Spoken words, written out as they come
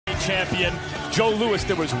champion. Joe Louis,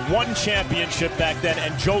 there was one championship back then,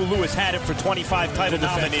 and Joe Louis had it for 25 title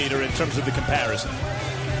denominator in terms of the comparison.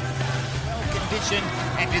 Condition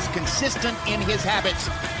and is consistent in his habits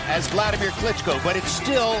as Wladimir Klitschko, but it's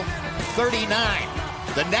still 39.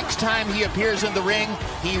 The next time he appears in the ring,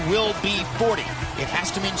 he will be 40. It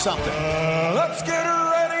has to mean something. Let's get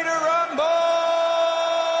ready to rumble!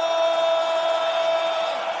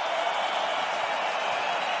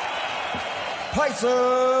 Tyson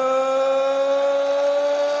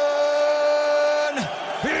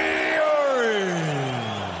Fury!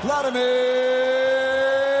 Wladimir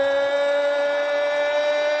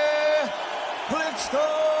Klitschko!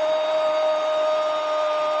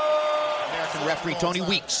 American referee Tony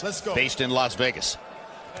Weeks, based in Las Vegas.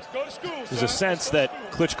 There's a sense that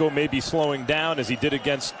Klitschko may be slowing down as he did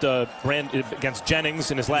against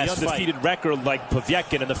Jennings in his last defeated record like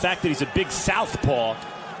Povetkin, and the fact that he's a big southpaw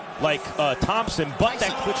like Thompson, but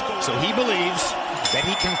that Klitschko... So he believes that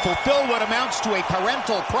he can fulfill what amounts to a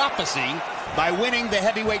parental prophecy by winning the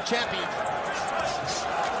heavyweight championship.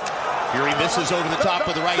 Fury misses over the top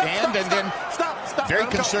with the right hand, and then very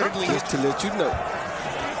concertedly... Just to let you know.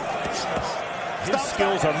 His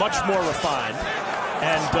skills are much more refined,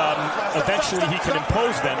 and eventually he can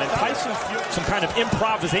impose them. And Tyson Fury, some kind of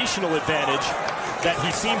improvisational advantage that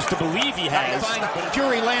he seems to believe he has.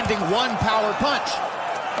 Fury landing one power punch.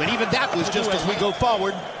 But even that was just as we go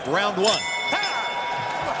forward, round one.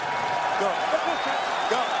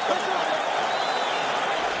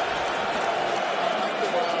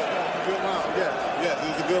 Good round, yes,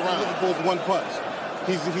 it's a good round. As opposed to one punch.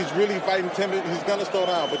 He's really fighting timid. He's gonna slow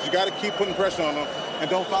down, but you got to keep putting pressure on him and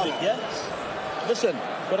don't follow him. Yes. Listen,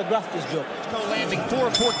 choreograph this joke. Landing 4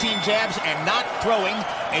 of 14 jabs and not throwing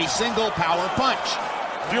a single power punch.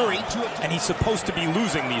 Fury, and he's supposed to be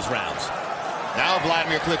losing these rounds. Now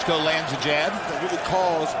Wladimir Klitschko lands a jab. It really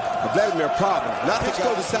caused Wladimir a problem. Now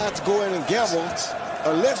Klitschko decides to go in and gamble.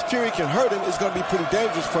 Unless Fury can hurt him, it's going to be pretty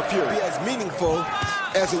dangerous for Fury. Be as meaningful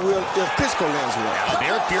as it will if Klitschko lands one. Now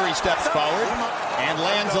there, Fury steps forward and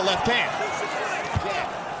lands a left hand.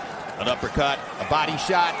 An uppercut, a body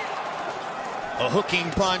shot, a hooking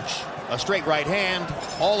punch, a straight right hand.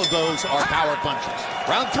 All of those are power punches.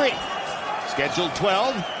 Round 3, scheduled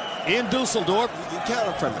 12 in Dusseldorf. You can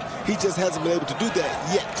counter from him. He just hasn't been able to do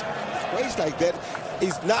that yet. Ways like that,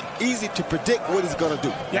 it's not easy to predict what he's going to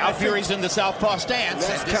do. Now Fury's in the southpaw stance.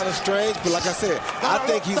 That's kind of strange, but like I said, I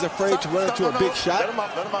think he's afraid to run into a big shot,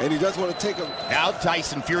 and he doesn't want to take him. Now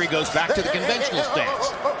Tyson Fury goes back to the conventional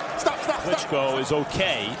stance. Klitschko is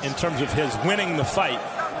okay in terms of his winning the fight,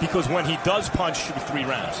 because when he does punch, should be 3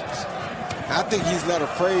 rounds. I think he's not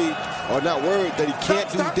afraid or not worried that he can't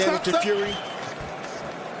do damage to Fury.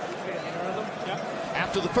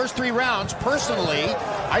 After the first 3 rounds, personally,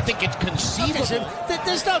 I think it's conceivable.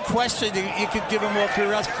 There's no question you could give him all 3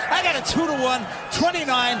 rounds. I got a 2-1,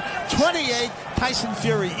 29-28, Tyson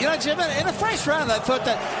Fury. You know, Jim, in the first round, I thought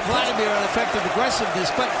that Wladimir had effective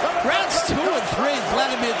aggressiveness, but rounds 2 and 3,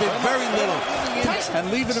 Wladimir did very little.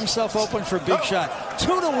 And leaving himself open for a big shot.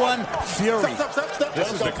 2-1, Fury.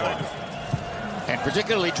 This is the kind of... And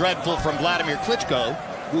particularly dreadful from Wladimir Klitschko,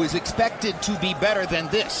 who is expected to be better than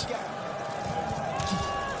this.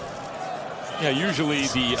 Yeah, usually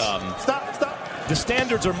the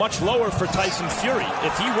standards are much lower for Tyson Fury.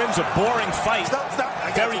 If he wins a boring fight,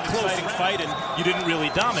 very close fight, and you didn't really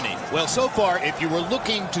dominate. Well, so far, if you were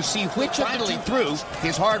looking to see which finally threw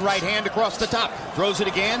his hard right hand across the top, throws it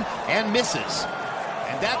again and misses.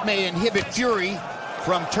 And that may inhibit Fury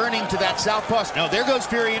from turning to that southpaw. No, there goes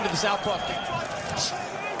Fury into the southpaw.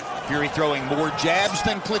 Fury throwing more jabs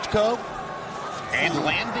than Klitschko and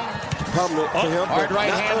landing. Problem for him, hard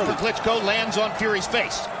right hand for Klitschko lands on Fury's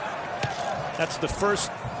face. That's the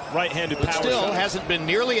first right-handed power. Still hasn't been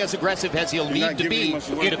nearly as aggressive as he'll need to be,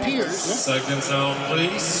 it appears. Second sound,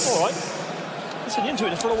 please. All right. Listen into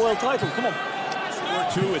it. It's for a world title. Come on.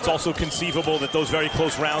 Or 2, it's also conceivable that those very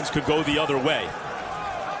close rounds could go the other way.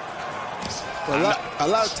 A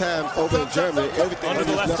lot of times over in Germany, everything under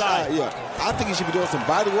the left eye. Yeah, I think he should be doing some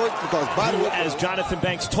body work, because body work, as Jonathan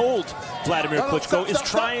Banks told Wladimir Klitschko, is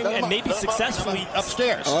trying and maybe successfully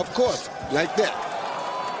upstairs. Of course, like that.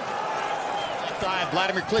 Left eye,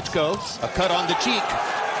 Wladimir Klitschko, a cut on the cheek.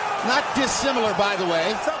 Not dissimilar, by the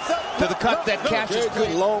way, to the cut that catches. Very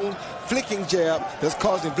good long flicking jab that's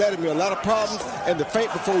causing Wladimir a lot of problems, and the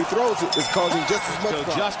feint before he throws it is causing just as much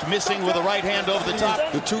problems. Just missing with a right hand over the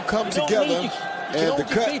top. The two come together, and the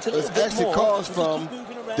cut is actually caused from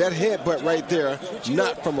that headbutt right there,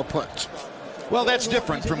 not from a punch. Well, that's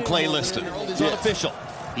different from Clay Liston. He's unofficial.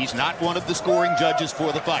 He's not one of the scoring judges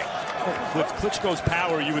for the fight. With Klitschko's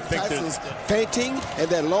power, you would think Tyson's fainting, and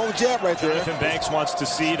that long jab right there. Jonathan Banks wants to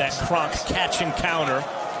see that Kronk catch and counter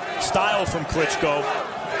style from Klitschko.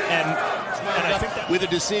 And I think that with a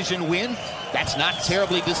decision win, that's not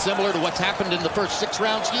terribly dissimilar to what's happened in the first 6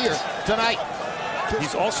 rounds here tonight.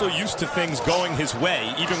 he's also used to things going his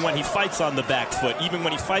way, even when he fights on the back foot, even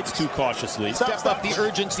when he fights too cautiously. Step up the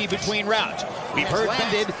urgency between rounds. We've heard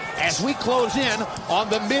ended as we close in on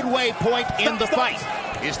the midway point in the fight.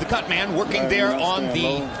 Is the cut man working there on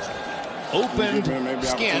the opened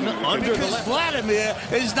skin under the left. Wladimir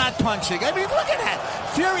is not punching. I mean, look at that.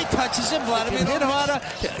 Fury touches him. Wladimir hit harder.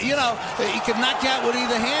 You know, he can knock out with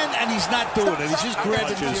either hand, and he's not doing it. He's just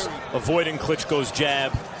grabbing Fury. Avoiding Klitschko's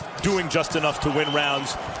jab, doing just enough to win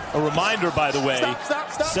rounds. A reminder, by the way,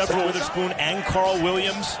 several Witherspoon and Carl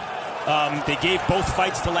Williams, they gave both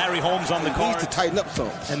fights to Larry Holmes on the card. He needs to tighten up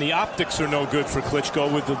some. And the optics are no good for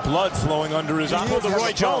Klitschko with the blood flowing under his eye. The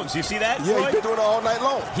Roy Jones, you see that? Yeah, Roy? he's been doing it all night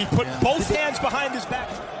long. He put both hands behind his back.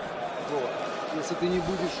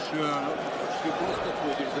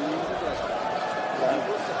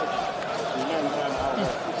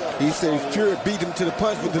 He said Fury beat him to the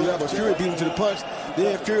punch with the left, but Fury beat him to the punch.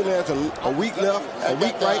 Then Fury lands a weak left, a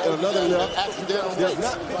weak right, and another left. There's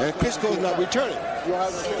not, and Klitschko's not returning.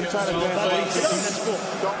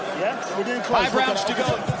 5 rounds to go.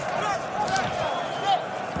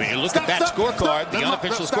 When you look at that scorecard, the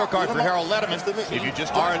unofficial scorecard for Harold Lederman, if you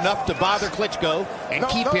just are enough to bother Klitschko and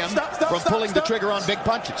keep him from pulling the trigger on big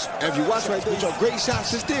punches. If you watch right there, you great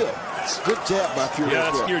shots to steal. Good jab by Fury. Yeah,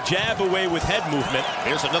 that's your jab away with head movement.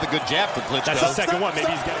 There's another good jab for Klitschko. That's the second one. Maybe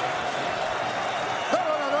he's got it.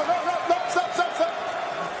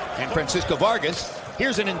 And Francisco Vargas,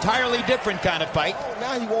 here's an entirely different kind of fight.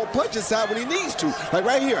 Now he won't punch inside when he needs to. Like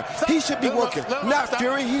right here, he should be working. Not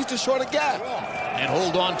Fury, he's the shorter guy. And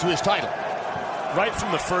hold on to his title. Right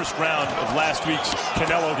from the first round of last week's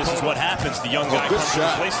Canelo, this is what happens. The young guy comes to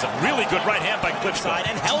replace him. Really good right hand by Klitschko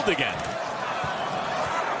and held again.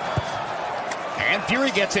 And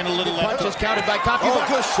Fury gets in a little left, just counted by Copy. Oh,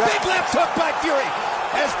 good shot. Big left hook by Fury.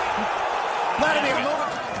 As Wladimir.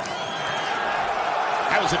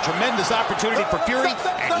 That was a tremendous opportunity for Fury,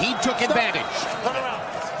 and he took advantage.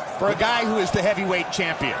 For a guy who is the heavyweight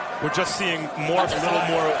champion. We're just seeing a little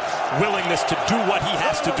more willingness to do what he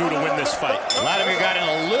has to do to win this fight. Wladimir got in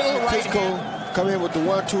a little right hand. Come in with the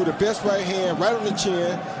 1-2, the best right hand, right on the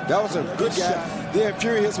chin. That was a good guy. Then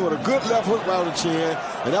Fury hits with a good left hook right on the chin,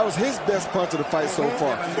 and that was his best punch of the fight so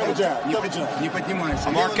far.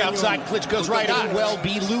 A mark outside Klitschko's right eye. Well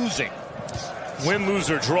be losing. Win, lose,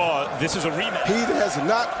 or draw, this is a rematch. He either has to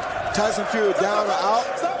knock Tyson Fury down or out,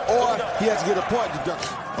 or he has to get a point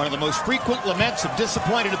deduction. One of the most frequent laments of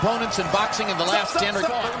disappointed opponents in boxing in the last 10 or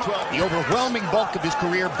 12. The overwhelming bulk of his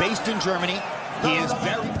career based in Germany. He is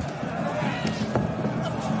very...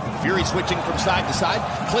 Fury switching from side to side,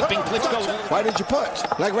 clipping Klitschko. Why did you punch?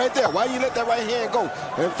 Like right there. Why you let that right hand go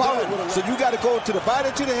and follow it? So you got to go to the body,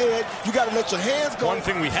 to the head. You got to let your hands go. One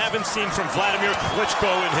thing we haven't seen from Wladimir Klitschko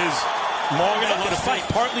in his long enough to fight,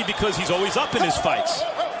 partly because he's always up in his fights,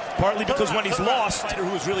 partly because when he's lost, who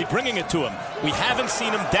is really bringing it to him. We haven't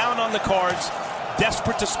seen him down on the cards,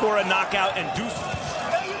 desperate to score a knockout and do.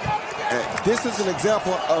 This is an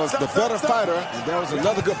example of the better fighter. There was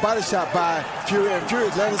another good body shot by Fury, and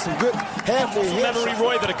Fury's landing some good halfway hits. Memory,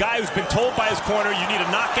 Roy, that a guy who's been told by his corner you need a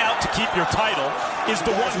knockout to keep your title is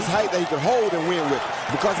the one. His height that he could hold and win with.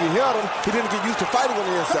 Because he held him, he didn't get used to fighting on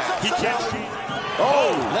the inside. He can't.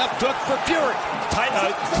 Oh, left hook for Fury.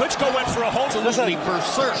 Klitschko went for a hold. Absolutely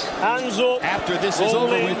berserk. After this is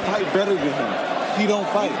over, we fight better than him. He don't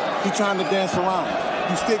fight. He trying to dance around.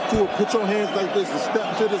 You stick to it, put your hands like this and step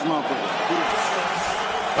to this motherfucker.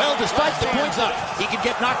 Well, despite the points up, he could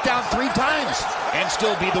get knocked down 3 times and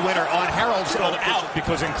still be the winner on Harold's out,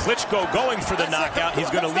 because in Klitschko going for the knockout,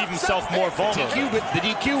 he's going to leave himself more vulnerable. The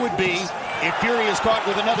DQ would be if Fury is caught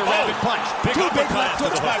with another rapid punch. Two big left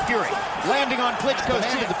hooks by Fury. Landing on Klitschko's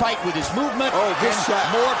end of the fight with his movement. Oh, good shot.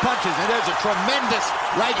 More punches. And there's a tremendous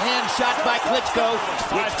right hand shot by Klitschko.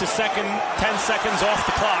 10 seconds off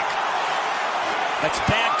the clock. That's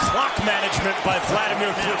bad clock management by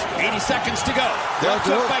Wladimir Klitschko. 80 seconds to go. Left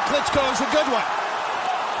hook by Klitschko is a good one.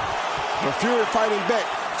 But Fury fighting back.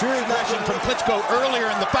 Fury Action from Klitschko earlier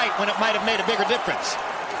in the fight when it might have made a bigger difference.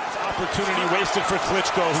 Opportunity wasted for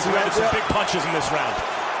Klitschko, who landed some big punches in this round.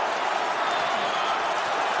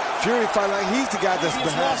 Fury fighting like he's the guy that's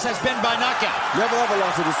His behind. loss has been by knockout. Never ever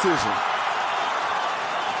lost a decision.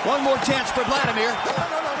 One more chance for Wladimir.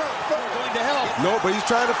 Going to help. No, but he's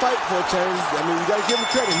trying to fight for a change. I mean, you got to give him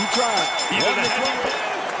credit. He tried.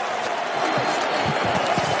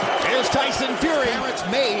 Here's Tyson Tyson Fury. Parents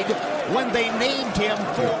made when they named him.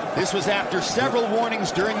 This was after several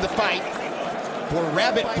warnings during the fight for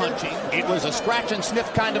rabbit punching. It was a scratch and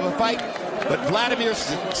sniff kind of a fight, but Wladimir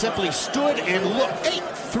simply stood and looked.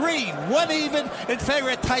 8-3, 1 even in favor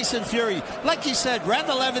of Tyson Fury. Like you said, round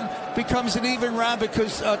 11 becomes an even round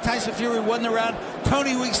because Tyson Fury won the round.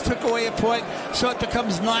 Tony Weeks took away a point, so it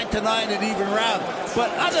becomes 9-9, an even round.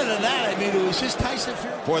 But other than that, I mean, it was just Tyson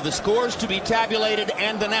Fury. For the scores to be tabulated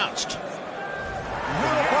and announced.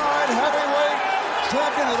 Unified heavyweight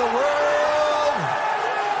champion of the world,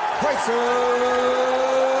 Tyson Fury.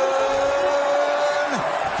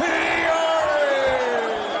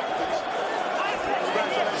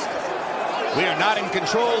 We are not in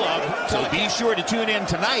control of, so be sure to tune in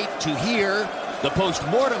tonight to hear the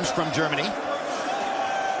post-mortems from Germany.